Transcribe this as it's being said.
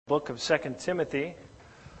book of 2 Timothy,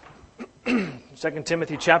 2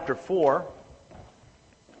 Timothy chapter 4.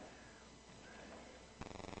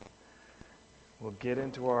 We'll get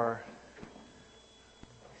into our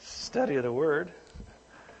study of the Word.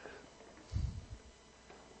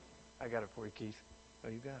 I got it for you, Keith. Oh,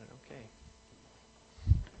 you got it. Okay.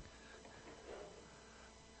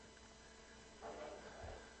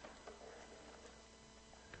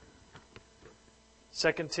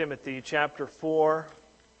 Second Timothy chapter 4.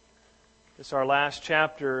 This is our last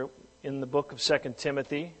chapter in the book of 2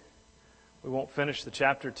 Timothy. We won't finish the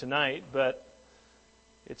chapter tonight, but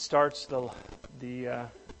it starts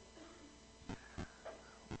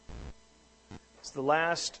it's the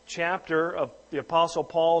last chapter of the Apostle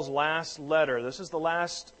Paul's last letter. This is the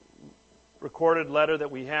last recorded letter that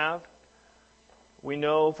we have. We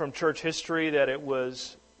know from church history that it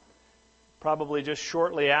was probably just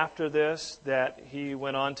shortly after this that he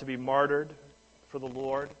went on to be martyred for the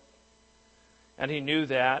Lord. And he knew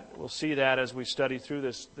that. We'll see that as we study through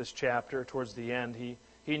this chapter towards the end.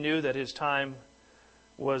 He knew that his time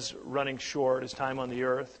was running short, his time on the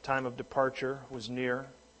earth, time of departure was near.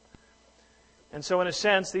 And so in a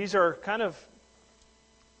sense, these are kind of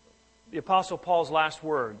the Apostle Paul's last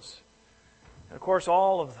words. And of course,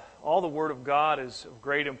 all the Word of God is of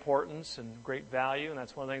great importance and great value, and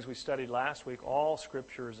that's one of the things we studied last week. All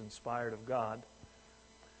Scripture is inspired of God.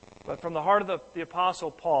 But from the heart of the Apostle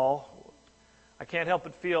Paul, I can't help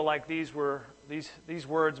but feel like these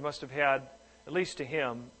words must have had, at least to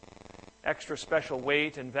him, extra special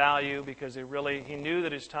weight and value because he knew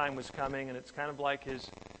that his time was coming, and it's kind of like his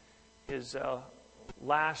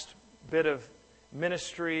last bit of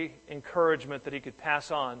ministry encouragement that he could pass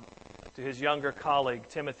on to his younger colleague,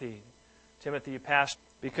 Timothy. Timothy passed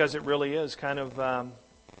because it really is kind of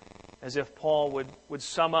as if Paul would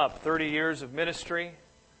sum up 30 years of ministry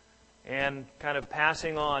and kind of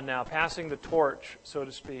passing the torch, so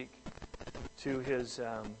to speak, to his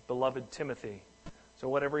beloved Timothy. So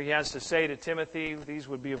whatever he has to say to Timothy, these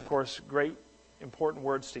would be, of course, great, important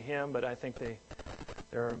words to him, but I think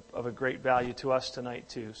they're of a great value to us tonight,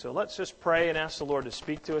 too. So let's just pray and ask the Lord to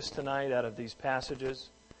speak to us tonight out of these passages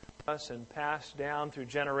and passed down through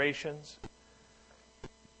generations.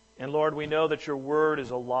 And Lord, we know that your word is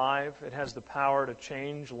alive. It has the power to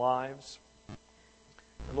change lives.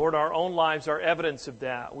 And Lord, our own lives are evidence of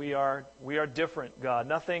that. We are different, God.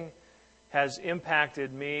 Nothing has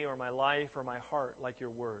impacted me or my life or my heart like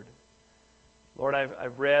your word. Lord,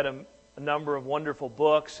 I've read a number of wonderful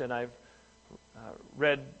books, and I've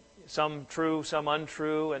read some true, some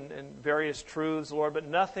untrue, and various truths, Lord, but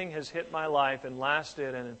nothing has hit my life and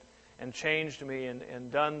lasted and changed me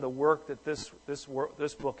and done the work that this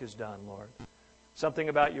book has done, Lord. Something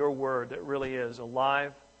about your word that really is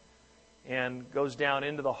alive and goes down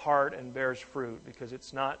into the heart and bears fruit, because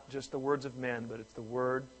it's not just the words of men, but it's the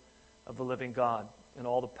word of the living God. And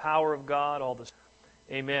all the power of God,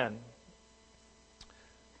 Amen.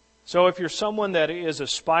 So if you're someone that is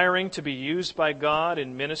aspiring to be used by God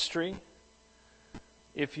in ministry,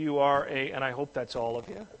 if you are and I hope that's all of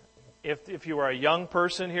you, if you are a young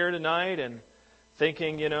person here tonight and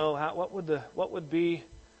thinking, what would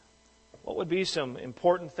be some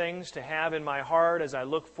important things to have in my heart as I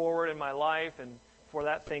look forward in my life, and for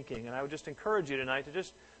that thinking. And I would just encourage you tonight to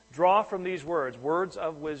just draw from these words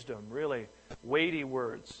of wisdom, really weighty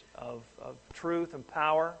words of truth and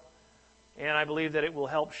power. And I believe that it will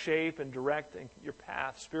help shape and direct your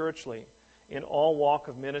path spiritually in all walk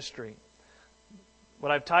of ministry.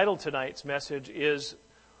 What I've titled tonight's message is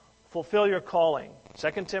Fulfill Your Calling.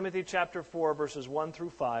 2 Timothy chapter 4, verses 1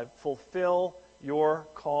 through 5. Fulfill your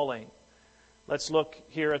calling. Let's look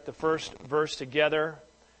here at the first verse together.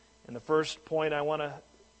 And the first point I want to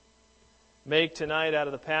make tonight out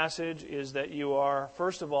of the passage is that you are,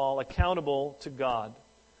 first of all, accountable to God.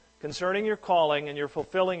 Concerning your calling and your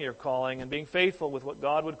fulfilling your calling and being faithful with what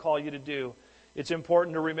God would call you to do, it's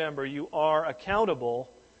important to remember you are accountable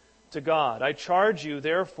to God. I charge you,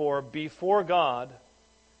 therefore, before God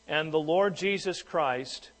and the Lord Jesus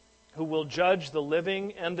Christ, who will judge the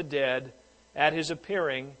living and the dead at His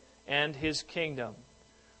appearing and His kingdom.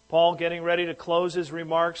 Paul getting ready to close his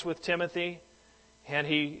remarks with Timothy, and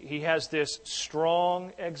he has this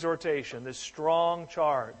strong exhortation, this strong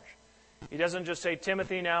charge. He doesn't just say,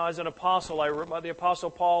 Timothy, now as an apostle, the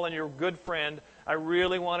Apostle Paul and your good friend, I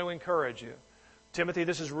really want to encourage you. Timothy,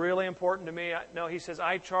 this is really important to me. No, he says,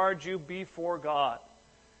 I charge you before God.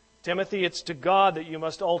 Timothy, it's to God that you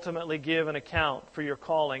must ultimately give an account for your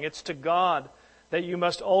calling. It's to God that you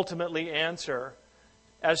must ultimately answer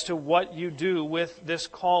as to what you do with this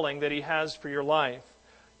calling that He has for your life.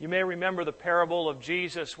 You may remember the parable of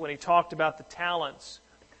Jesus when He talked about the talents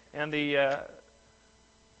And the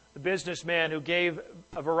businessman who gave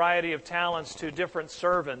a variety of talents to different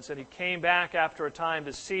servants, and he came back after a time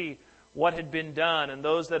to see what had been done, and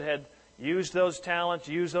those that had used those talents,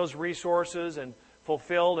 used those resources, and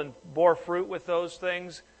fulfilled and bore fruit with those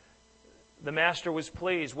things, the master was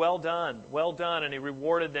pleased. Well done, and he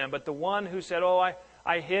rewarded them. But the one who said,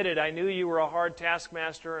 I hid it. I knew you were a hard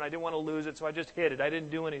taskmaster, and I didn't want to lose it, so I just hid it. I didn't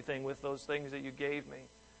do anything with those things that you gave me.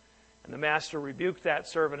 And the master rebuked that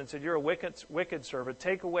servant and said, you're a wicked servant.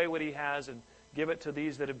 Take away what he has and give it to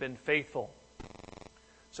these that have been faithful.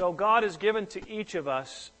 So God has given to each of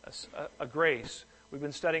us a grace. We've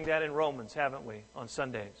been studying that in Romans, haven't we, on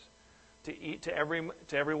Sundays? To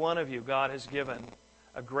every one of you, God has given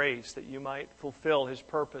a grace that you might fulfill His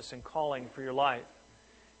purpose and calling for your life.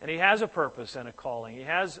 And He has a purpose and a calling. He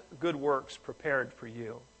has good works prepared for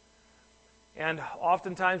you. And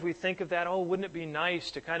oftentimes we think of that, wouldn't it be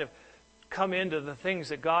nice to kind of come into the things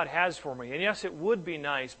that God has for me? And yes, it would be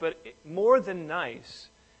nice, but more than nice,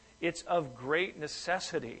 it's of great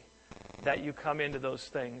necessity that you come into those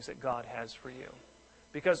things that God has for you.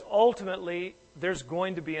 Because ultimately, there's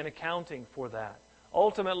going to be an accounting for that.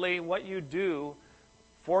 Ultimately, what you do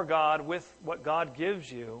for God with what God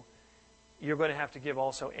gives you, you're going to have to give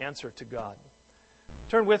also answer to God.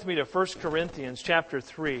 Turn with me to 1 Corinthians chapter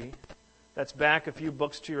 3. That's back a few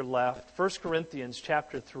books to your left. 1 Corinthians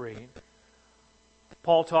chapter 3.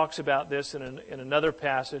 Paul talks about this in another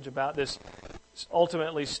passage, about this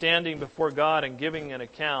ultimately standing before God and giving an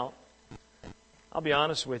account. I'll be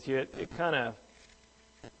honest with you,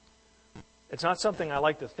 it's not something I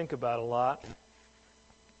like to think about a lot.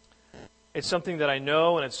 It's something that I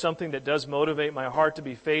know, and it's something that does motivate my heart to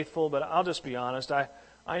be faithful, but I'll just be honest.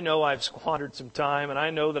 I know I've squandered some time, and I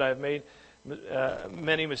know that I've made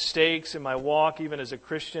many mistakes in my walk, even as a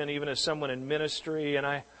Christian, even as someone in ministry, and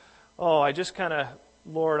I just kind of,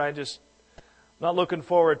 Lord, not looking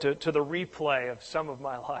forward to the replay of some of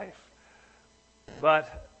my life.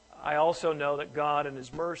 But I also know that God in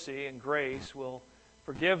His mercy and grace will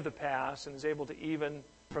forgive the past and is able to even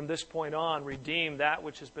from this point on redeem that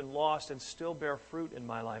which has been lost and still bear fruit in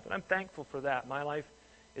my life. And I'm thankful for that. My life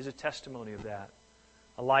is a testimony of that.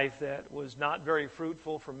 A life that was not very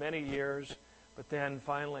fruitful for many years, but then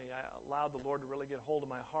finally I allowed the Lord to really get hold of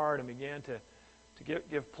my heart and began to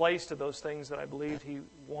give place to those things that I believed He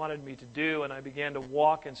wanted me to do, and I began to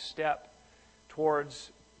walk and step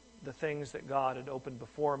towards the things that God had opened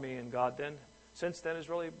before me, and God then, since then, has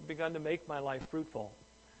really begun to make my life fruitful.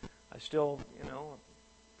 I still,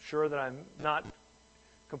 sure that I'm not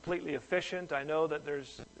completely efficient. I know that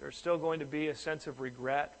there's still going to be a sense of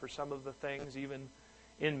regret for some of the things, even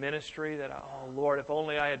in ministry, that, Lord, if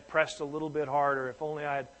only I had pressed a little bit harder, if only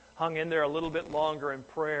I had hung in there a little bit longer in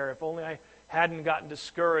prayer, if only I hadn't gotten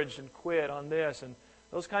discouraged and quit on this. And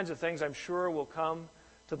those kinds of things I'm sure will come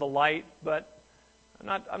to the light, but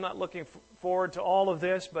I'm not looking forward to all of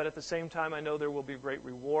this, but at the same time I know there will be great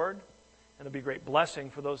reward and there'll be great blessing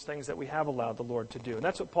for those things that we have allowed the Lord to do. And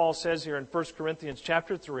that's what Paul says here in 1 Corinthians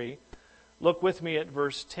chapter 3. Look with me at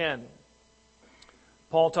verse 10.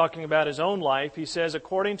 Paul, talking about his own life, he says,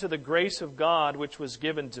 according to the grace of God which was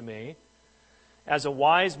given to me, as a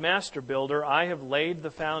wise master builder, I have laid the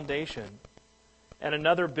foundation, and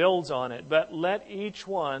another builds on it. But let each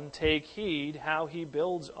one take heed how he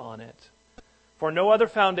builds on it. For no other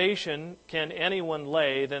foundation can anyone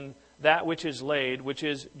lay than that which is laid, which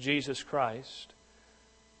is Jesus Christ.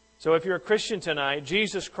 So if you're a Christian tonight,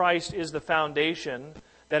 Jesus Christ is the foundation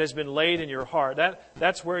that has been laid in your heart.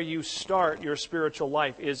 That's where you start your spiritual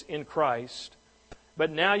life, is in Christ. But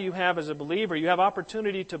now you have, as a believer, you have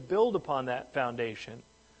opportunity to build upon that foundation.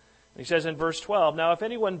 He says in verse 12, now if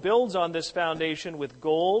anyone builds on this foundation with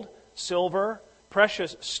gold, silver,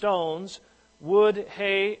 precious stones, wood,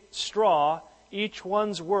 hay, straw, each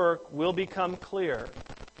one's work will become clear,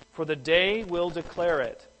 for the day will declare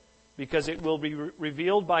it, because it will be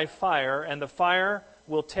revealed by fire, and the fire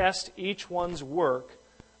will test each one's work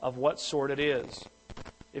of what sort it is.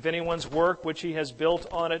 If anyone's work which he has built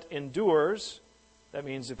on it endures, that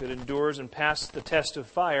means if it endures and passes the test of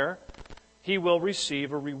fire, he will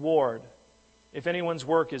receive a reward. If anyone's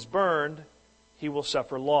work is burned, he will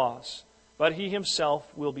suffer loss, but he himself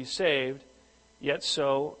will be saved, yet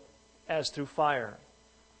so as through fire.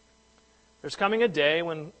 There's coming a day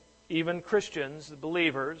when even Christians, the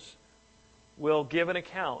believers, will give an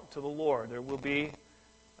account to the Lord. There will be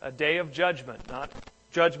a day of judgment, not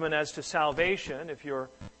judgment as to salvation.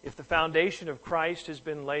 If the foundation of Christ has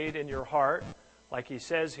been laid in your heart, like he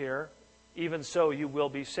says here, even so you will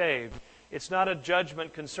be saved. It's not a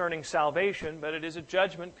judgment concerning salvation, but it is a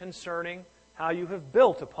judgment concerning how you have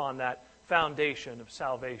built upon that foundation of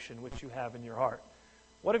salvation which you have in your heart?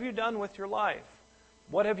 What have you done with your life?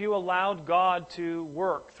 What have you allowed God to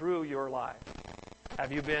work through your life?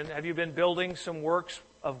 Have you been building some works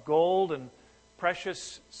of gold and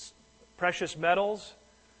precious metals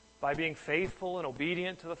by being faithful and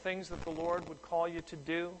obedient to the things that the Lord would call you to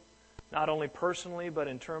do, not only personally but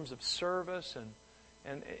in terms of service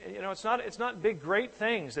and it's not big great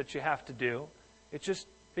things that you have to do. It's just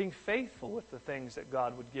being faithful with the things that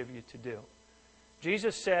God would give you to do.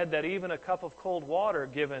 Jesus said that even a cup of cold water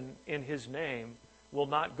given in His name will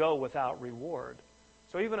not go without reward.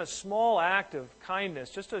 So even a small act of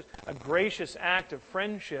kindness, just a gracious act of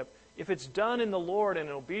friendship, if it's done in the Lord and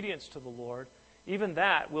in obedience to the Lord, even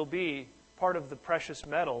that will be part of the precious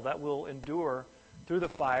metal that will endure through the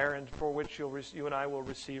fire and for which you and I will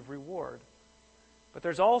receive reward. But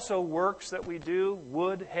there's also works that we do,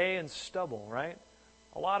 wood, hay, and stubble, right?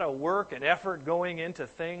 A lot of work and effort going into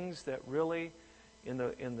things that really, in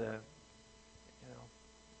the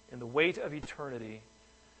weight of eternity,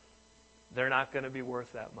 they're not going to be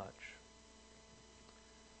worth that much.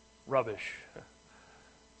 Rubbish.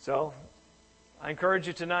 So, I encourage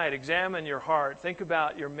you tonight, examine your heart. Think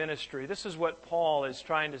about your ministry. This is what Paul is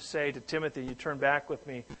trying to say to Timothy. You turn back with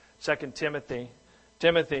me, 2 Timothy.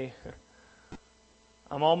 Timothy,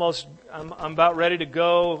 I'm about ready to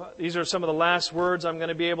go. These are some of the last words I'm going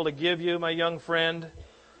to be able to give you, my young friend.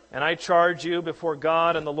 And I charge you before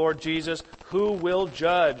God and the Lord Jesus, who will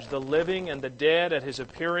judge the living and the dead at His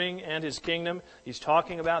appearing and His kingdom. He's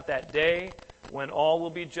talking about that day when all will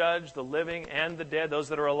be judged, the living and the dead, those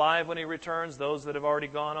that are alive when He returns, those that have already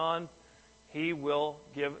gone on. We will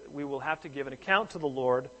have to give an account to the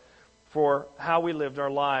Lord for how we lived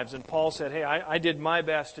our lives. And Paul said, hey, I did my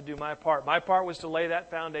best to do my part. My part was to lay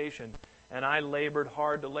that foundation, and I labored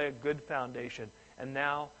hard to lay a good foundation. And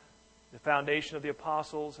now the foundation of the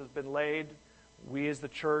apostles has been laid. We as the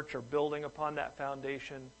church are building upon that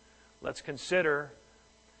foundation. Let's consider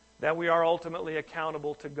that we are ultimately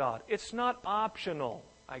accountable to God. It's not optional.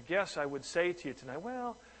 I guess I would say to you tonight,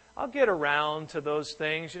 well, I'll get around to those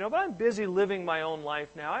things, but I'm busy living my own life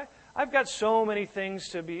now. I've got so many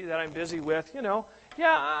things that I'm busy with,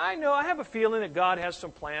 Yeah, I know. I have a feeling that God has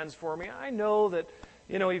some plans for me. I know that,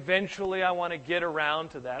 eventually I want to get around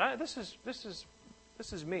to that. This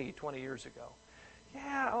is me 20 years ago.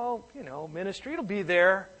 Yeah, ministry, it'll be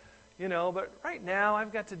there, but right now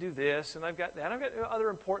I've got to do this and I've got that. I've got other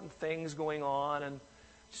important things going on and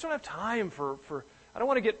I just don't have time for I don't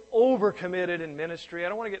want to get overcommitted in ministry. I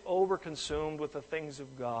don't want to get overconsumed with the things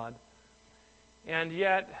of God. And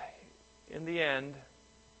yet, in the end,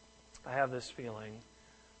 I have this feeling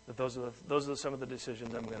that those are some of the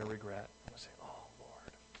decisions I'm going to regret. I'm going to say, oh,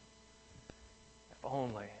 Lord, if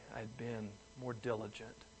only I'd been more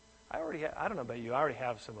diligent. I don't know about you, I already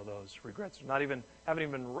have some of those regrets. Haven't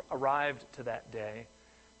even arrived to that day.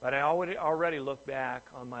 But I already look back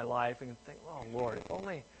on my life and think, oh, Lord, if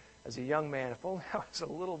only as a young man, if only I was a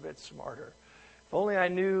little bit smarter. If only I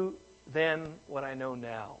knew then what I know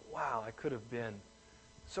now. Wow, I could have been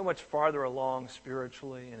so much farther along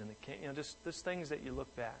spiritually and just things that you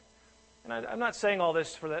look back. And I'm not saying all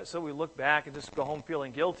this for that so we look back and just go home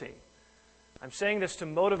feeling guilty. I'm saying this to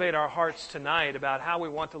motivate our hearts tonight about how we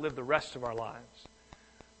want to live the rest of our lives.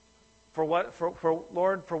 Lord,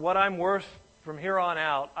 for what I'm worth from here on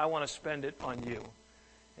out, I want to spend it on you.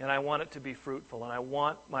 And I want it to be fruitful. And I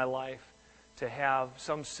want my life to have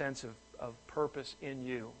some sense of purpose in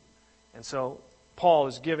you. And so Paul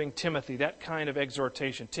is giving Timothy that kind of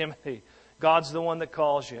exhortation. Timothy, God's the one that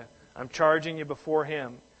calls you. I'm charging you before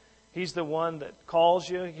Him. He's the one that calls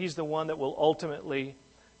you. He's the one that will ultimately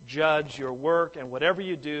judge your work. And whatever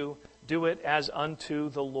you do, do it as unto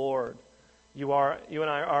the Lord. You and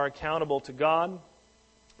I are accountable to God,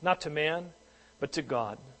 not to man, but to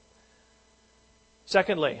God.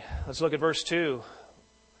 Secondly, let's look at verse 2.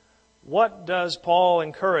 What does Paul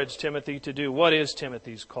encourage Timothy to do? What is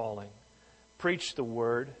Timothy's calling? Preach the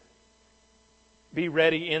word. Be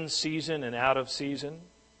ready in season and out of season.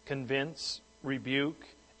 Convince, rebuke,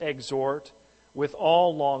 exhort, with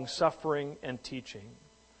all long-suffering and teaching.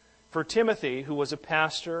 For Timothy, who was a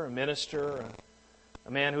pastor, a minister,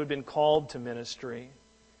 a man who had been called to ministry,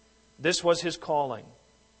 this was his calling.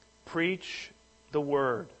 Preach the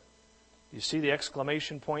word. You see the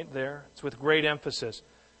exclamation point there? It's with great emphasis.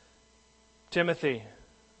 Timothy,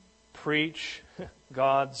 preach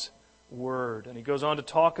God's word. And he goes on to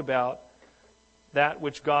talk about that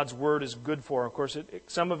which God's word is good for. Of course,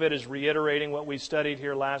 some of it is reiterating what we studied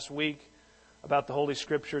here last week about the Holy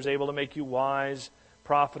Scriptures, able to make you wise,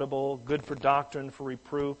 profitable, good for doctrine, for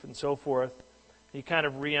reproof, and so forth. He kind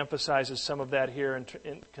of reemphasizes some of that here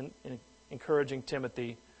in encouraging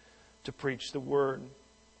Timothy to preach the Word.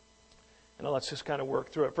 And let's just kind of work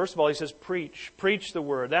through it. First of all, he says, preach. Preach the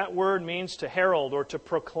Word. That word means to herald or to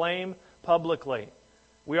proclaim publicly.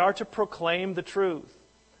 We are to proclaim the truth.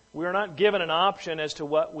 We are not given an option as to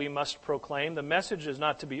what we must proclaim. The message is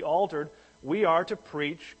not to be altered. We are to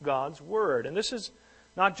preach God's Word. And this is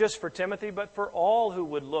not just for Timothy, but for all who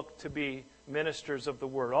would look to be ministers of the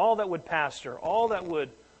Word, all that would pastor, all that would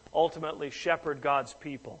ultimately shepherd God's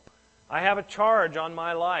people. I have a charge on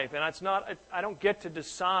my life, and I don't get to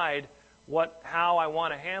decide how I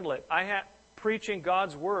want to handle it. Preaching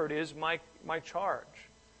God's Word is my charge.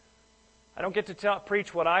 I don't get to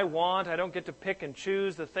preach what I want. I don't get to pick and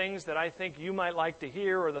choose the things that I think you might like to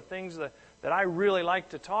hear, or the things that I really like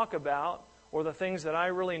to talk about, or the things that I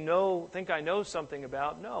really think I know something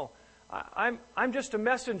about. No, I'm just a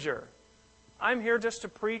messenger. I'm here just to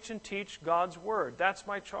preach and teach God's Word. That's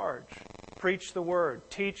my charge. Preach the Word.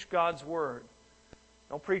 Teach God's Word.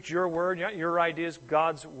 Don't preach your word. Your idea is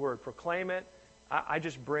God's Word. Proclaim it. I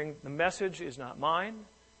just bring, the message is not mine.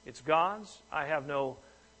 It's God's. I have no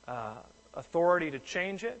authority to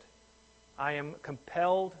change it. I am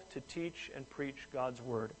compelled to teach and preach God's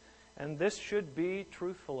Word. And this should be,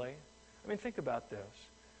 truthfully, think about this.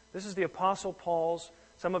 This is the Apostle Paul's,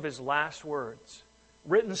 some of his last words,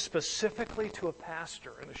 written specifically to a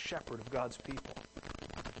pastor and a shepherd of God's people.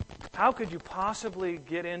 How could you possibly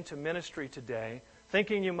get into ministry today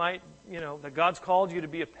thinking you might, that God's called you to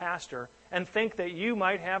be a pastor, and think that you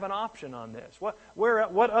might have an option on this?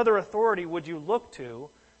 What other authority would you look to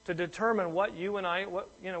determine what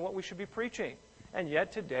we should be preaching? And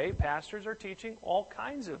yet today, pastors are teaching all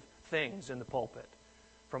kinds of things in the pulpit,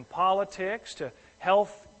 from politics to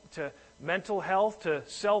health to mental health to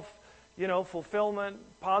fulfillment,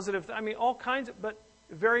 positive. All kinds of, but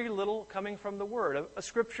very little coming from the Word. A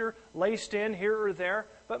scripture laced in here or there,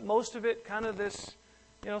 but most of it kind of this,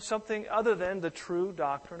 something other than the true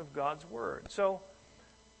doctrine of God's Word. So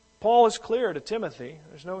Paul is clear to Timothy.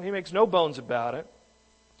 He makes no bones about it.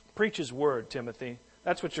 Preach His Word, Timothy.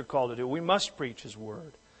 That's what you're called to do. We must preach His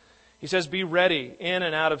Word. He says, be ready in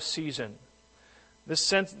and out of season. This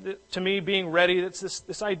sense, to me, being ready, it's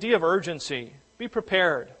this idea of urgency. Be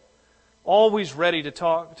prepared. Always ready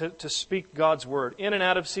to speak God's Word. In and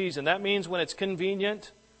out of season. That means when it's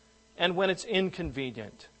convenient and when it's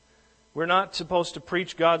inconvenient. We're not supposed to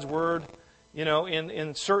preach God's Word,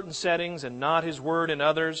 in certain settings and not His Word in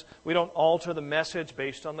others. We don't alter the message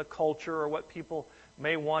based on the culture or what people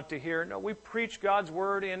may want to hear. No, we preach God's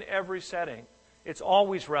Word in every setting. It's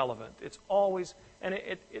always relevant. It's always, and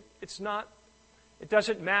it's not, it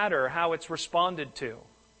doesn't matter how it's responded to.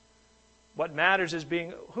 What matters is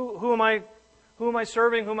being, who am I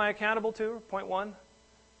serving? Who am I accountable to? Point one,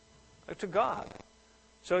 to God.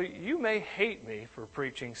 So you may hate me for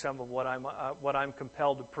preaching some of what I'm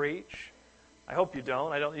compelled to preach. I hope you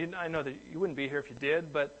don't. I know that you wouldn't be here if you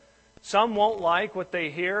did, but some won't like what they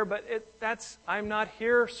hear. But I'm not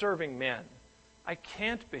here serving men. I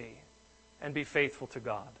can't be and be faithful to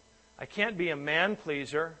God. I can't be a man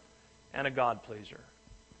pleaser and a God pleaser.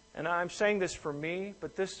 And I'm saying this for me,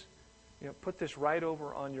 but this. Put this right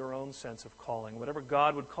over on your own sense of calling. Whatever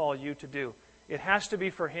God would call you to do. It has to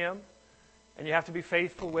be for Him, and you have to be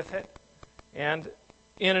faithful with it. And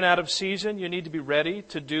in and out of season, you need to be ready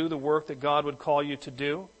to do the work that God would call you to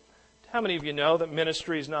do. How many of you know that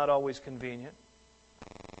ministry is not always convenient?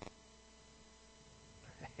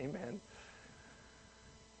 Amen.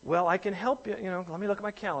 Well, I can help you. Let me look at my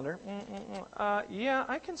calendar. Yeah,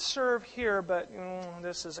 I can serve here, but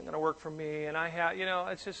this isn't going to work for me. And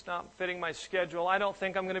it's just not fitting my schedule. I don't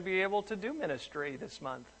think I'm going to be able to do ministry this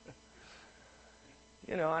month.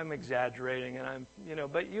 I'm exaggerating, and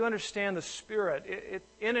but you understand the spirit.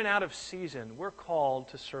 In and out of season, we're called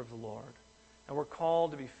to serve the Lord, and we're called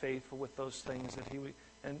to be faithful with those things that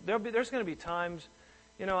And there's going to be times.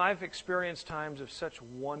 I've experienced times of such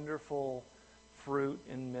wonderful fruit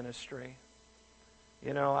in ministry.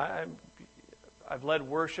 I've led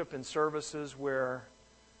worship in services where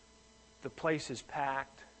the place is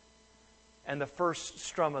packed, and the first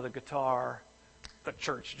strum of the guitar, the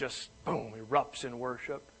church just, boom, erupts in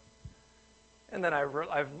worship. And then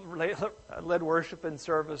I've led worship in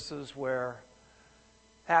services where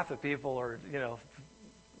half the people are,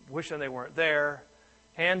 wishing they weren't there.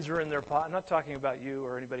 Hands are in their pot. I'm not talking about you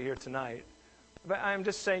or anybody here tonight. But I'm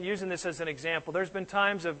just saying, using this as an example, there's been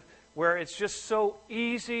times where it's just so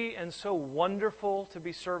easy and so wonderful to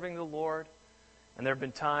be serving the Lord. And there have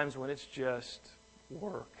been times when it's just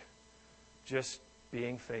work, just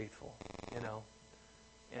being faithful,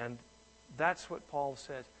 And that's what Paul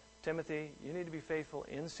says. Timothy, you need to be faithful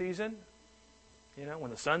in season when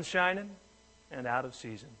the sun's shining and out of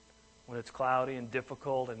season, when it's cloudy and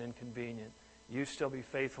difficult and inconvenient, you still be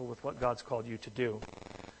faithful with what God's called you to do.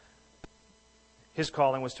 His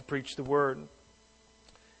calling was to preach the Word.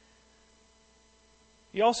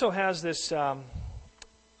 He also has this,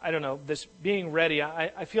 this being ready.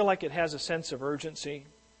 I feel like it has a sense of urgency.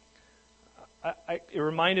 It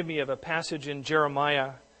reminded me of a passage in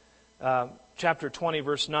Jeremiah chapter 20,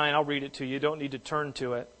 verse 9. I'll read it to you. You don't need to turn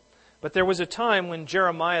to it. But there was a time when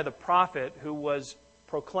Jeremiah the prophet, who was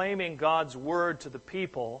proclaiming God's Word to the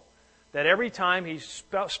people, that every time he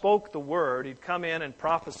spoke the Word, he'd come in and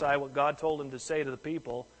prophesy what God told him to say to the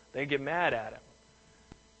people. They'd get mad at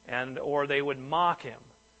him, or they would mock him.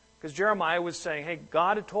 Because Jeremiah was saying, hey,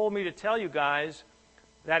 God had told me to tell you guys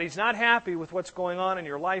that He's not happy with what's going on in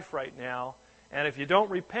your life right now, and if you don't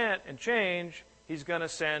repent and change, He's going to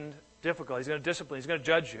send difficulty. He's going to discipline. He's going to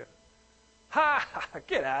judge you. Ha!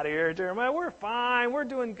 Get out of here, Jeremiah. We're fine. We're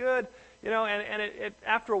doing good.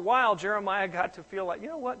 After a while, Jeremiah got to feel like, you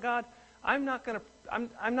know what, God, I'm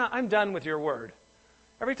done with your word.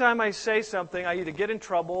 Every time I say something, I either get in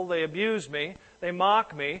trouble, they abuse me, they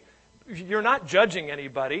mock me. You're not judging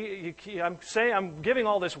anybody. I'm giving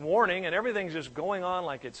all this warning, and everything's just going on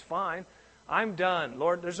like it's fine. I'm done.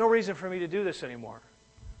 Lord, there's no reason for me to do this anymore.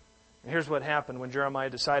 And here's what happened when Jeremiah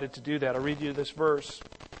decided to do that. I'll read you this verse.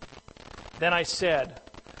 Then I said,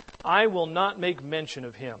 I will not make mention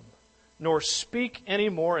of him, nor speak any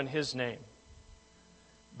more in his name.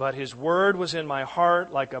 But his word was in my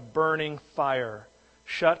heart like a burning fire,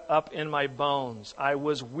 shut up in my bones. I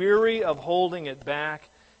was weary of holding it back,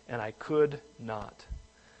 and I could not.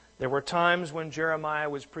 There were times when Jeremiah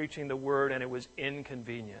was preaching the word, and it was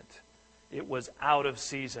inconvenient. It was out of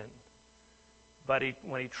season. But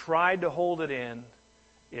when he tried to hold it in,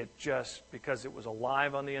 because it was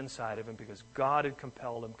alive on the inside of him, because God had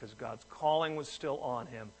compelled him, because God's calling was still on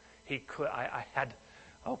him, I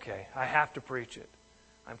have to preach it.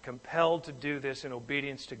 I'm compelled to do this in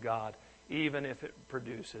obedience to God, even if it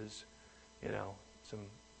produces, some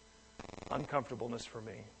uncomfortableness for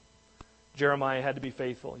me. Jeremiah had to be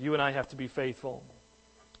faithful. You and I have to be faithful.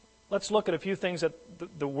 Let's look at a few things that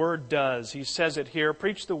the Word does. He says it here,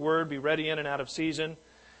 preach the Word, be ready in and out of season.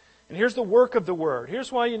 And here's the work of the Word.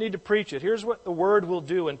 Here's why you need to preach it. Here's what the Word will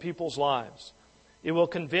do in people's lives. It will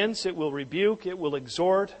convince, it will rebuke, it will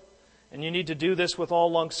exhort, and you need to do this with all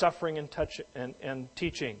long-suffering and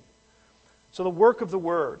teaching. So the work of the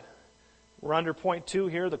Word. We're under point 2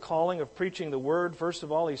 here, the calling of preaching the Word. First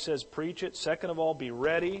of all, he says preach it. Second of all, be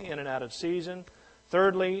ready in and out of season.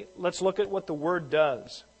 Thirdly, let's look at what the Word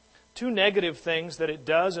does. 2 negative things that it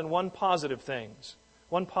does and one positive thing.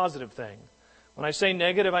 When I say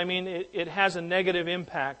negative, I mean it has a negative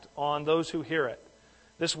impact on those who hear it.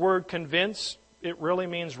 This word convince, it really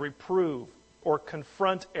means reprove or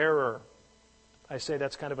confront error. I say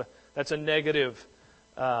that's a negative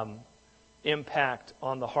impact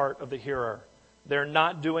on the heart of the hearer. They're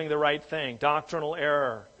not doing the right thing. Doctrinal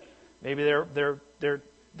error. Maybe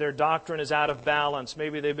their doctrine is out of balance.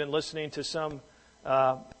 Maybe they've been listening to some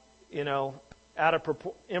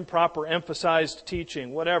improper emphasized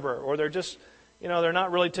teaching, whatever, or they're just, they're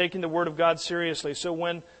not really taking the Word of God seriously. So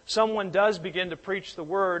when someone does begin to preach the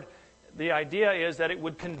Word, the idea is that it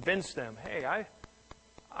would convince them, hey,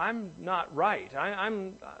 I'm not right.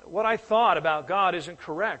 What I thought about God isn't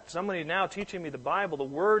correct. Somebody now teaching me the Bible, the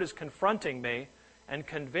Word is confronting me and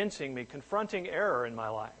convincing me, confronting error in my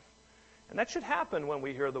life. And that should happen when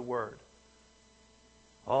we hear the Word.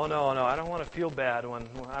 Oh, no, I don't want to feel bad. When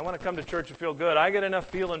I want to come to church and feel good. I get enough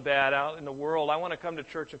feeling bad out in the world. I want to come to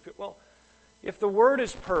church and feel... Well, if the Word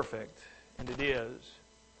is perfect, and it is,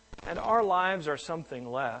 and our lives are something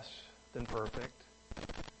less than perfect,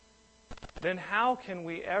 then how can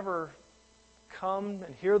we ever come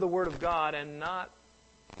and hear the Word of God and not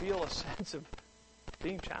feel a sense of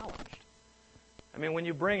being challenged? I mean, when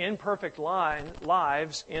you bring imperfect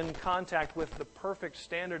lives in contact with the perfect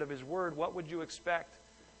standard of His Word, what would you expect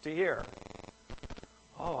to hear?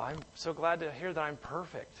 Oh, I'm so glad to hear that I'm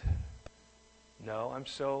perfect. No,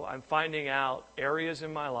 I'm finding out areas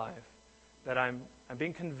in my life that I'm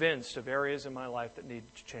being convinced of areas in my life that need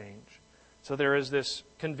to change. So there is this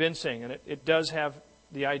convincing, and it does have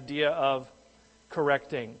the idea of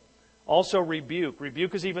correcting. Also rebuke.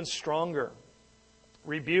 Rebuke is even stronger.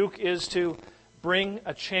 Rebuke is to bring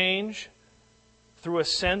a change through a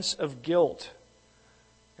sense of guilt.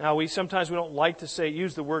 Now, sometimes we don't like to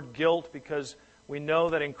use the word guilt because we know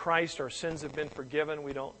that in Christ our sins have been forgiven.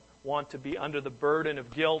 We don't want to be under the burden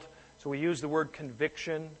of guilt, so we use the word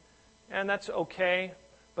conviction, and that's okay.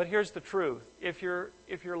 But here's the truth. If your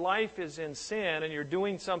life is in sin and you're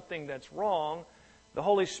doing something that's wrong, the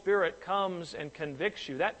Holy Spirit comes and convicts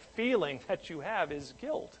you, that feeling that you have is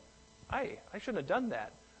guilt. I shouldn't have done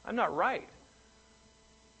that. I'm not right.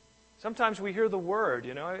 Sometimes we hear the Word,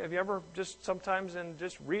 Have you ever just sometimes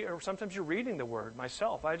read, or sometimes you're reading the Word.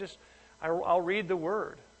 Myself, I'll read the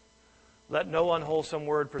Word. Let no unwholesome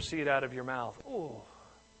word proceed out of your mouth. Oh,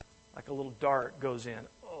 like a little dart goes in.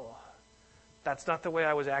 Oh, that's not the way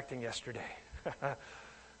I was acting yesterday.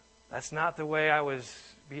 That's not the way I was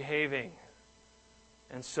behaving.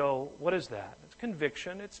 And so, what is that? It's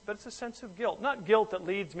conviction, but it's a sense of guilt. Not guilt that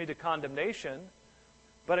leads me to condemnation,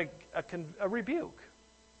 but a rebuke.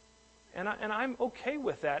 And I'm okay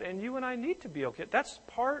with that, and you and I need to be okay. That's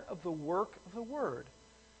part of the work of the Word.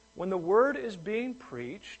 When the Word is being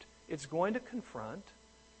preached, it's going to confront,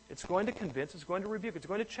 it's going to convince, it's going to rebuke, it's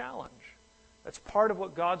going to challenge. That's part of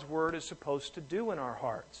what God's Word is supposed to do in our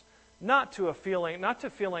hearts. Not to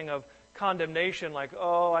feeling of condemnation like,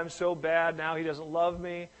 oh, I'm so bad now, He doesn't love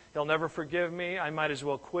me, He'll never forgive me, I might as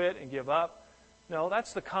well quit and give up. No,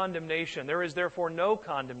 that's the condemnation. There is therefore no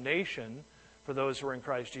condemnation for those who are in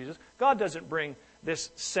Christ Jesus. God doesn't bring this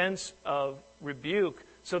sense of rebuke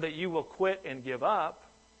so that you will quit and give up,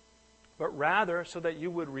 but rather so that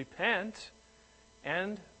you would repent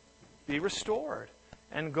and be restored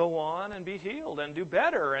and go on and be healed and do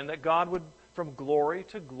better, and that God would, from glory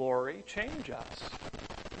to glory, change us.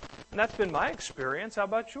 And that's been my experience. How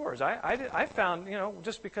about yours? I found,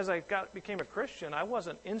 just because I became a Christian, I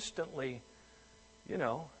wasn't instantly,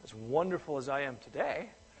 as wonderful as I am today.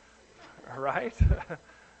 All right?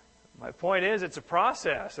 My point is, it's a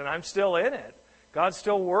process, and I'm still in it. God's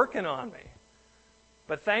still working on me.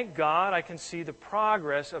 But thank God I can see the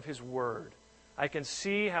progress of His Word. I can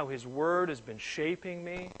see how His Word has been shaping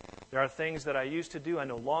me. There are things that I used to do I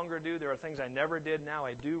no longer do. There are things I never did now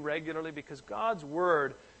I do regularly, because God's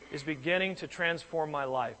Word is beginning to transform my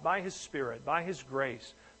life by His Spirit, by His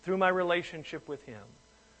grace, through my relationship with Him.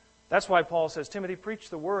 That's why Paul says, Timothy, preach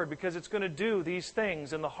the Word, because it's going to do these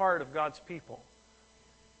things in the heart of God's people.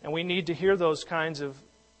 And we need to hear those kinds of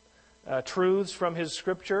truths from His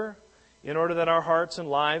Scripture in order that our hearts and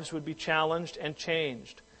lives would be challenged and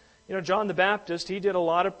changed. John the Baptist, he did a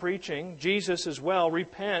lot of preaching. Jesus as well.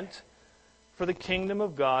 Repent, for the kingdom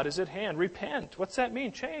of God is at hand. Repent. What's that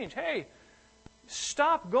mean? Change. Hey,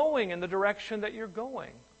 stop going in the direction that you're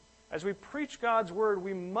going. As we preach God's Word,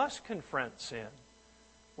 we must confront sin.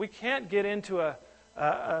 We can't get into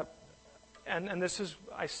and this is,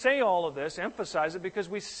 I say all of this, emphasize it, because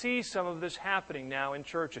we see some of this happening now in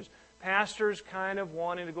churches. Pastors kind of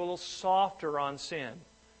wanting to go a little softer on sin,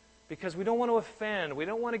 because we don't want to offend. We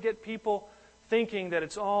don't want to get people thinking that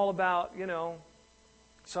it's all about,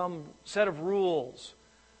 some set of rules.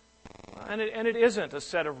 And it isn't a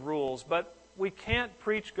set of rules, but we can't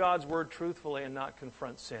preach God's Word truthfully and not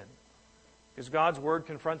confront sin. Because God's Word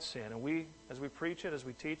confronts sin. And as we preach it, as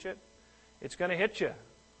we teach it, it's going to hit you.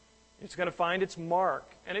 It's going to find its mark.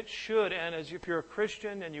 And it should. And if you're a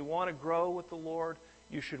Christian and you want to grow with the Lord,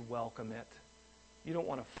 you should welcome it. You don't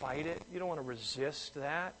want to fight it. You don't want to resist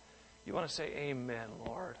that. You want to say, Amen,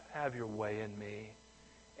 Lord. Have your way in me.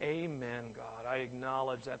 Amen, God. I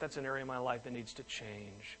acknowledge that. That's an area of my life that needs to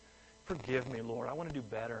change. Forgive me, Lord. I want to do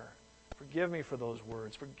better. Forgive me for those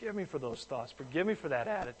words. Forgive me for those thoughts. Forgive me for that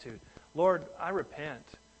attitude. Lord, I repent.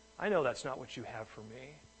 I know that's not what you have for me.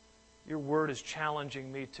 Your Word is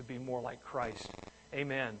challenging me to be more like Christ.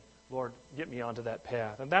 Amen. Lord, get me onto that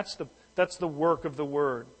path. And that's the work of the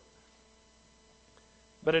Word.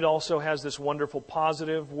 But it also has this wonderful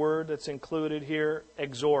positive word that's included here,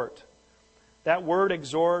 exhort. That word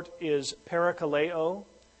exhort is parakaleo.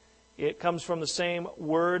 It comes from the same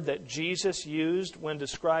word that Jesus used when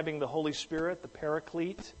describing the Holy Spirit, the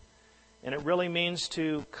Paraclete. And it really means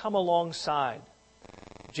to come alongside.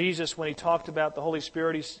 Jesus, when He talked about the Holy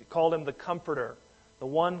Spirit, He called Him the Comforter, the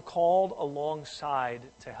one called alongside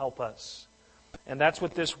to help us. And that's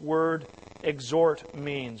what this word exhort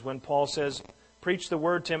means. When Paul says, preach the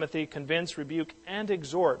Word, Timothy, convince, rebuke, and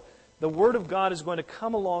exhort. The Word of God is going to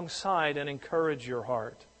come alongside and encourage your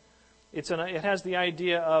heart. It has the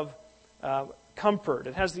idea of comfort.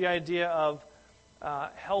 It has the idea of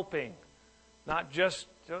helping. Not just,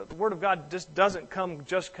 the Word of God just doesn't come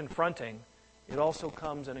just confronting. It also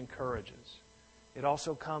comes and encourages. It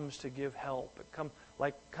also comes to give help.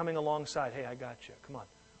 Like coming alongside, hey, I got you. Come on,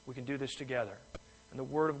 we can do this together. And the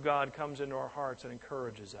Word of God comes into our hearts and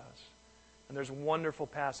encourages us. And there's wonderful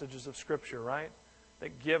passages of Scripture, right,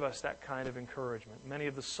 that give us that kind of encouragement. Many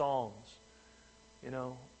of the Psalms,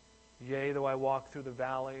 yea, though I walk through the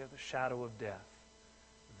valley of the shadow of death,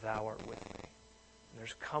 Thou art with me. And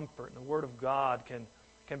there's comfort. And the Word of God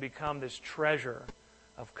can become this treasure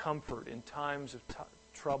of comfort in times of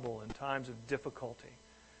trouble, in times of difficulty.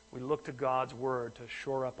 We look to God's Word to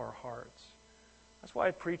shore up our hearts. That's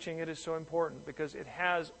why preaching it is so important, because it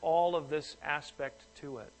has all of this aspect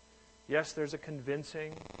to it. Yes, there's a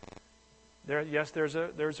convincing. Yes, there's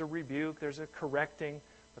a rebuke, there's a correcting,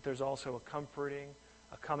 but there's also a comforting,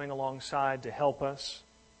 a coming alongside to help us.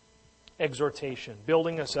 Exhortation,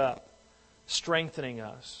 building us up, strengthening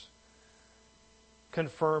us,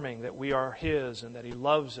 confirming that we are His and that He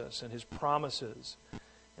loves us and His promises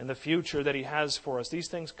and the future that He has for us. These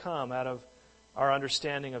things come out of our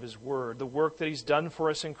understanding of His Word, the work that He's done for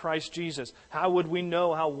us in Christ Jesus. How would we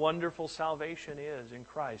know how wonderful salvation is in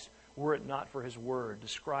Christ were it not for His Word,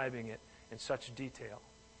 describing it in such detail?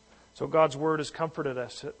 So God's Word has comforted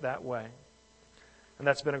us that way. And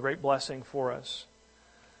that's been a great blessing for us.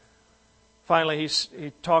 Finally,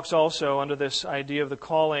 he talks also under this idea of the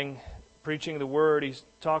calling, preaching the Word. He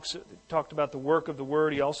talked about the work of the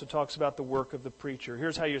Word. He also talks about the work of the preacher.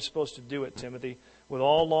 Here's how you're supposed to do it, Timothy. With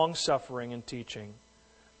all long-suffering and teaching.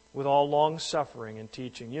 With all long-suffering and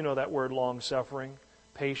teaching. You know that word long-suffering.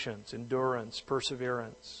 Patience, endurance,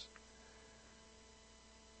 perseverance.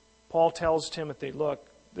 Paul tells Timothy, look,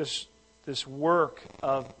 this work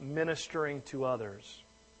of ministering to others,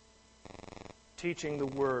 teaching the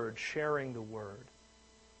Word, sharing the Word,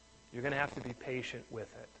 you're going to have to be patient with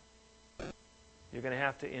it. You're going to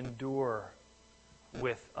have to endure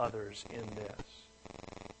with others in this.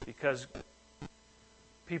 Because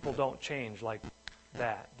people don't change like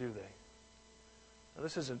that, do they? Now,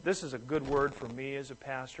 this is a good word for me as a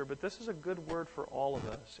pastor, but this is a good word for all of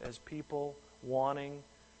us as people wanting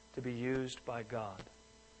to be used by God.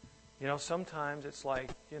 You know, sometimes it's like,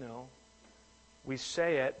 we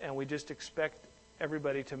say it and we just expect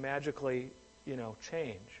everybody to magically,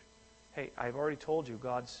 change. Hey, I've already told you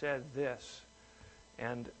God said this.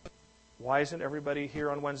 And why isn't everybody here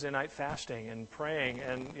on Wednesday night fasting and praying?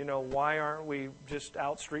 And, why aren't we just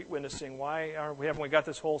out street witnessing? Haven't we got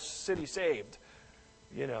this whole city saved?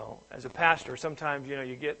 As a pastor, sometimes,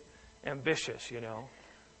 you get ambitious,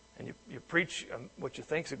 and you preach what you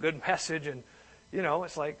think's a good message, and,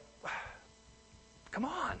 it's like, come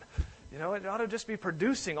on. It ought to just be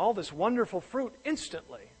producing all this wonderful fruit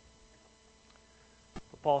instantly.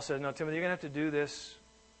 But Paul says, no, Timothy, you're going to have to do this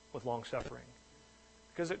with long suffering.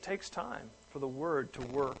 Because it takes time for the Word to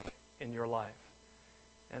work in your life.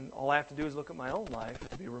 And all I have to do is look at my own life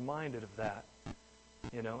to be reminded of that.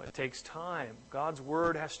 It takes time. God's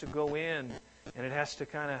Word has to go in, and it has to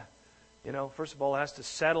kind of, first of all, it has to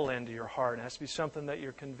settle into your heart. It has to be something that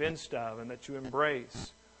you're convinced of and that you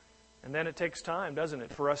embrace. And then it takes time, doesn't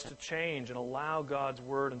it, for us to change and allow God's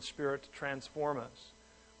Word and Spirit to transform us.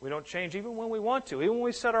 We don't change even when we want to, even when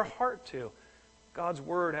we set our heart to. God's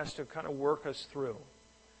Word has to kind of work us through.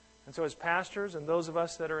 And so as pastors and those of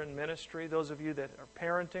us that are in ministry, those of you that are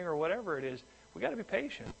parenting or whatever it is, we've got to be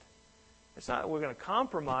patient. It's not that we're going to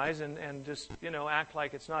compromise and just, act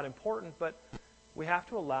like it's not important, but we have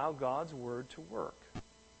to allow God's Word to work.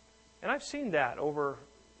 And I've seen that over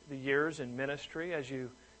the years in ministry as you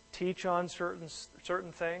teach on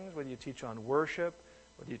certain things, whether you teach on worship,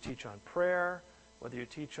 whether you teach on prayer, whether you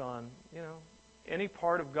teach on, any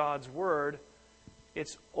part of God's Word,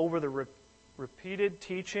 it's over the repeated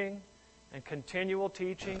teaching and continual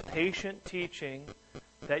teaching, patient teaching,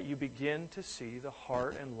 that you begin to see the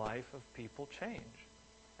heart and life of people change.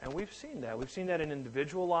 And we've seen that. We've seen that in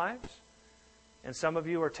individual lives. And some of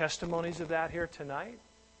you are testimonies of that here tonight.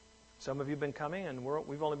 Some of you have been coming, and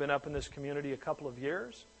we've only been up in this community a couple of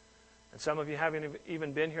years. And some of you haven't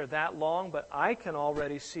even been here that long, but I can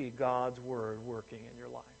already see God's Word working in your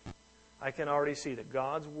life. I can already see that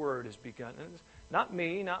God's Word has begun. And not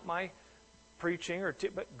me, not my preaching,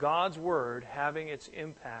 but God's Word having its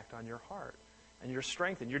impact on your heart. And you're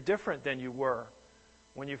strengthened. You're different than you were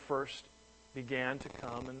when you first began to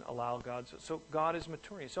come and allow God. So God is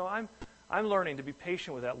maturing. So I'm learning to be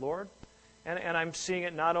patient with that, Lord. And I'm seeing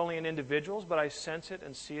it not only in individuals, but I sense it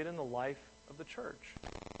and see it in the life of the church.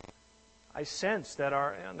 I sense that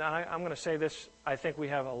I'm going to say this, I think we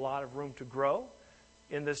have a lot of room to grow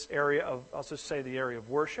in this area of, I'll just say the area of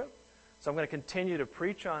worship. So I'm going to continue to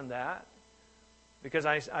preach on that because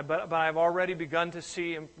but I've already begun to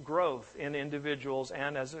see growth in individuals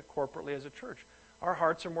and corporately as a church. Our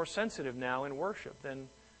hearts are more sensitive now in worship than,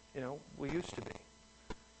 we used to be.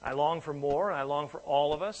 I long for more, and I long for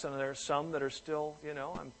all of us, and there are some that are still,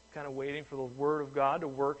 I'm kind of waiting for the Word of God to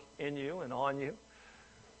work in you and on you.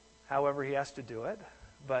 However He has to do it.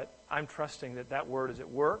 But I'm trusting that Word is at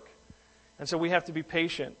work. And so we have to be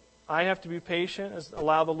patient. I have to be patient,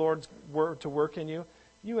 allow the Lord's Word to work in you.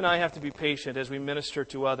 You and I have to be patient as we minister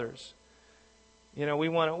to others. We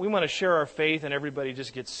want to share our faith and everybody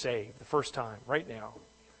just gets saved the first time, right now.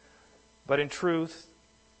 But in truth,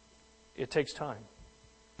 it takes time.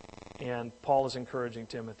 And Paul is encouraging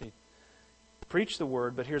Timothy, preach the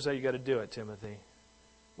word, but here's how you got to do it, Timothy.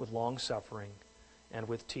 With long suffering and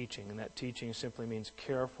with teaching. And that teaching simply means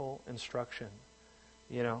careful instruction.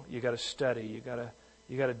 You got to study. You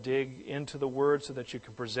got to dig into the word so that you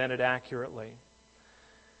can present it accurately.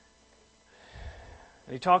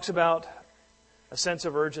 And he talks about a sense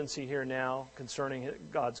of urgency here now concerning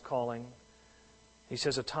God's calling. He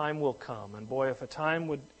says a time will come. And boy, if a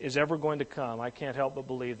time is ever going to come, I can't help but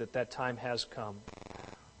believe that time has come.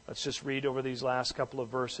 Let's just read over these last couple of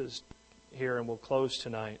verses here and we'll close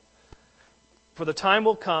tonight. For the time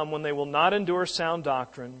will come when they will not endure sound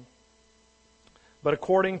doctrine, but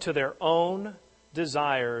according to their own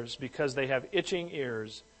desires, because they have itching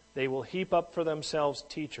ears, they will heap up for themselves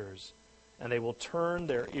teachers, and they will turn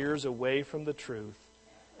their ears away from the truth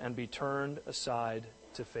and be turned aside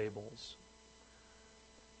to fables.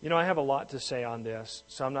 I have a lot to say on this,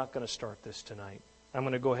 so I'm not going to start this tonight. I'm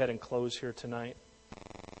going to go ahead and close here tonight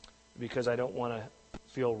because I don't want to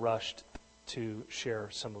feel rushed to share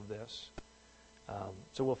some of this.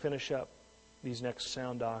 So we'll finish up these next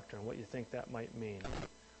sound doctrine, what you think that might mean.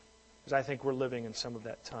 Because I think we're living in some of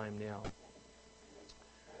that time now.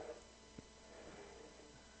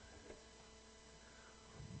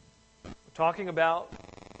 We're talking about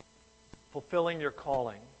fulfilling your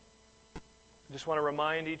calling. I just want to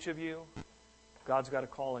remind each of you, God's got a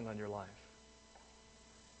calling on your life.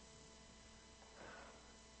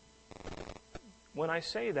 When I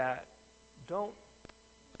say that, don't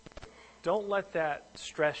let that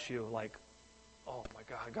stress you like, oh my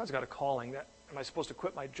God, God's got a calling. Am I supposed to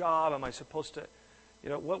quit my job? Am I supposed to,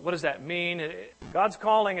 what does that mean? God's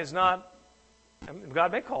calling is not,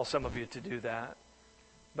 God may call some of you to do that.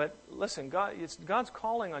 But listen, God's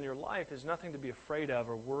calling on your life is nothing to be afraid of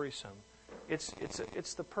or worrisome.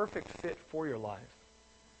 It's the perfect fit for your life.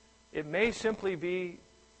 It may simply be,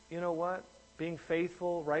 being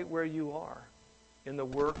faithful right where you are in the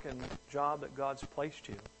work and job that God's placed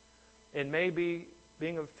you. It may be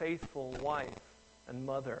being a faithful wife and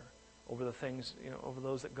mother over the things, over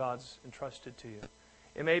those that God's entrusted to you.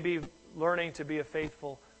 It may be learning to be a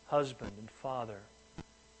faithful husband and father.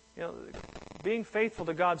 Being faithful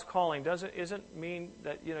to God's calling isn't mean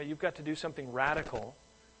that, you've got to do something radical.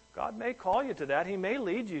 God may call you to that. He may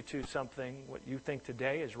lead you to something, what you think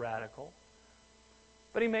today is radical.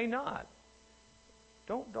 But He may not.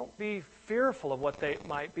 Don't be fearful of what they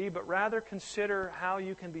might be, but rather consider how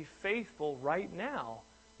you can be faithful right now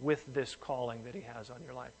with this calling that He has on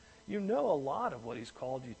your life. You know a lot of what He's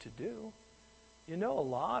called you to do. You know a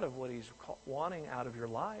lot of what He's wanting out of your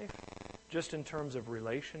life, just in terms of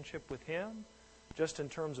relationship with Him, just in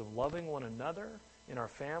terms of loving one another, in our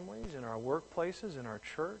families, in our workplaces, in our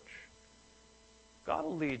church. God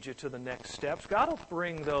will lead you to the next steps. God will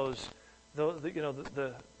bring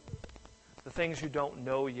the things you don't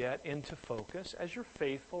know yet into focus as you're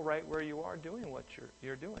faithful right where you are doing what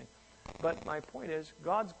you're doing. But my point is,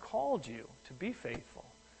 God's called you to be faithful.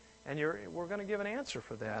 And we're going to give an answer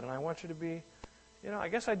for that. And I want you to be, I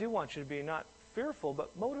guess I do want you to be not fearful,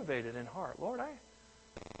 but motivated in heart. Lord,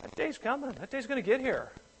 that day's coming. That day's going to get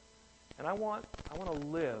here. And I want to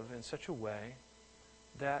live in such a way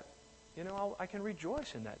that, I can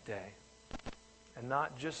rejoice in that day. And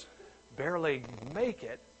not just barely make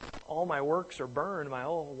it. All my works are burned. My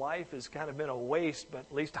whole life has kind of been a waste, but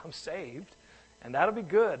at least I'm saved. And that'll be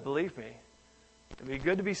good, believe me. It'll be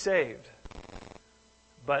good to be saved.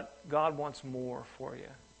 But God wants more for you.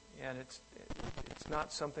 And it's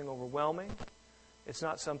not something overwhelming. It's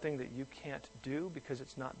not something that you can't do because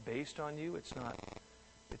it's not based on you. It's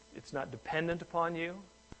not dependent upon you.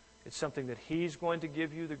 It's something that He's going to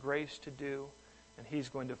give you the grace to do, and He's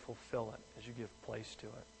going to fulfill it as you give place to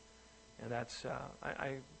it. And that's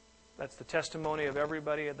the testimony of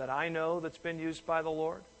everybody that I know that's been used by the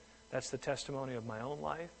Lord. That's the testimony of my own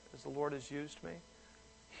life as the Lord has used me.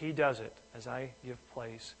 He does it as I give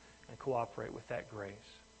place and cooperate with that grace.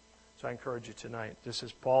 So I encourage you tonight, just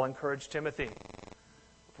as Paul encouraged Timothy,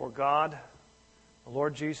 for God, the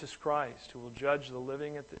Lord Jesus Christ, who will judge the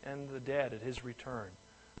living at the end of the dead at His return.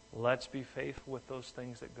 Let's be faithful with those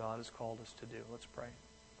things that God has called us to do. Let's pray.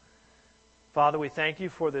 Father, we thank You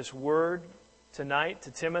for this word tonight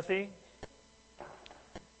to Timothy.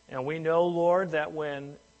 And we know, Lord, that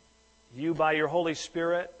when You, by Your Holy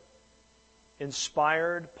Spirit,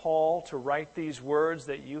 inspired Paul to write these words,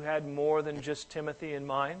 that You had more than just Timothy in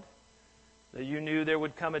mind, that You knew there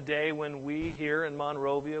would come a day when we here in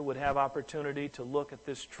Monrovia would have opportunity to look at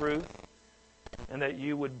this truth and that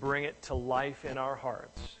you would bring it to life in our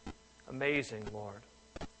hearts. Amazing, Lord.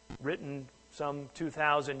 Written some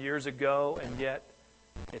 2,000 years ago, and yet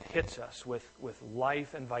it hits us with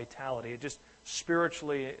life and vitality. It just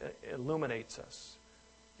spiritually illuminates us.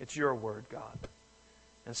 It's your word, God.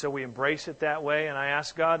 And so we embrace it that way, and I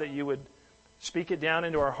ask, God, that you would speak it down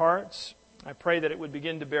into our hearts. I pray that it would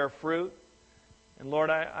begin to bear fruit. And Lord,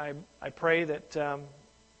 I pray that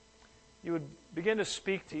you would begin to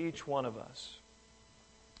speak to each one of us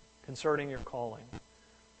concerning your calling.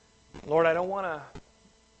 Lord, I don't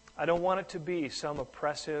want it to be some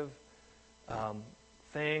oppressive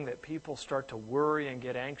thing that people start to worry and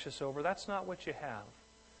get anxious over. That's not what you have.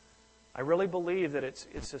 I really believe that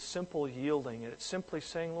it's a simple yielding, and it's simply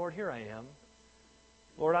saying, Lord, here I am.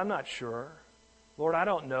 Lord, I'm not sure. Lord, I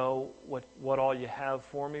don't know what all you have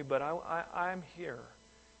for me, but I'm here,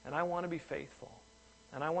 and I want to be faithful.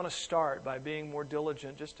 And I want to start by being more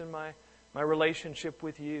diligent just in my relationship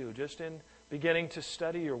with you, just in beginning to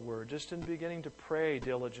study your word, just in beginning to pray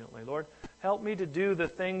diligently. Lord, help me to do the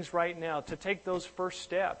things right now, to take those first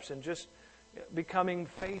steps and just becoming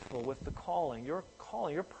faithful with the calling, your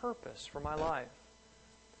purpose for my life.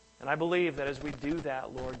 And I believe that as we do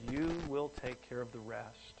that, Lord, you will take care of the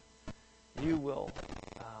rest. You will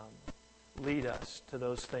lead us to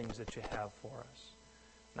those things that you have for us.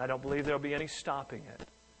 And I don't believe there will be any stopping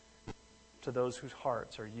it to those whose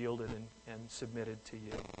hearts are yielded and submitted to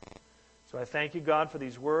you. So I thank you, God, for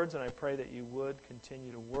these words, and I pray that you would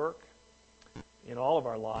continue to work in all of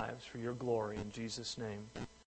our lives for your glory. In Jesus' name.